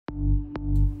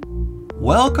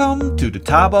Welcome to the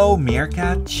Thabo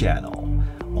Meerkat channel.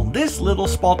 On this little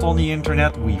spot on the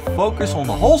internet we focus on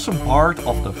the wholesome part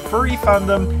of the furry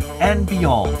fandom and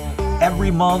beyond. Every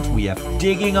month we have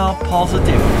Digging Up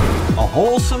Positivity, a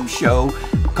wholesome show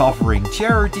covering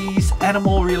charities,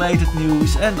 animal related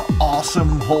news and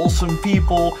awesome wholesome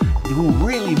people who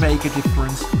really make a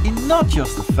difference in not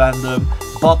just the fandom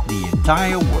but the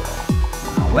entire world.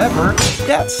 However,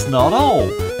 that's not all.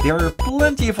 There are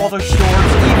plenty of other shorts,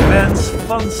 events,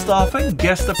 fun stuff and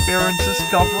guest appearances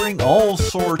covering all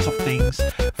sorts of things,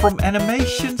 from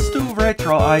animations to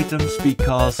retro items,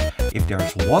 because if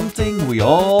there's one thing we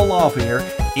all love here,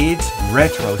 it's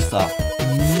retro stuff.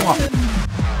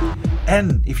 Mwah!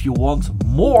 And if you want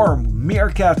more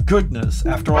Meerkat goodness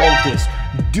after all of this,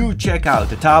 do check out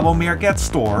the Thabo Meerkat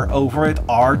store over at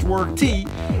Artwork Tea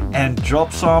and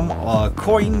drop some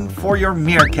coin for your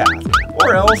meerkat.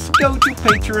 Or else go to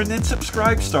Patreon and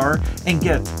Subscribestar and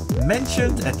get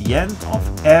mentioned at the end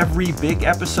of every big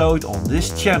episode on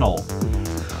this channel.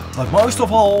 But most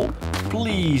of all,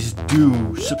 please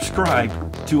do subscribe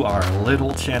to our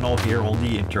little channel here on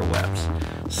the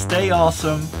interwebs. Stay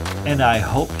awesome, and I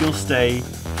hope you'll stay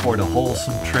for the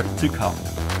wholesome trip to come.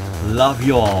 Love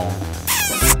you all.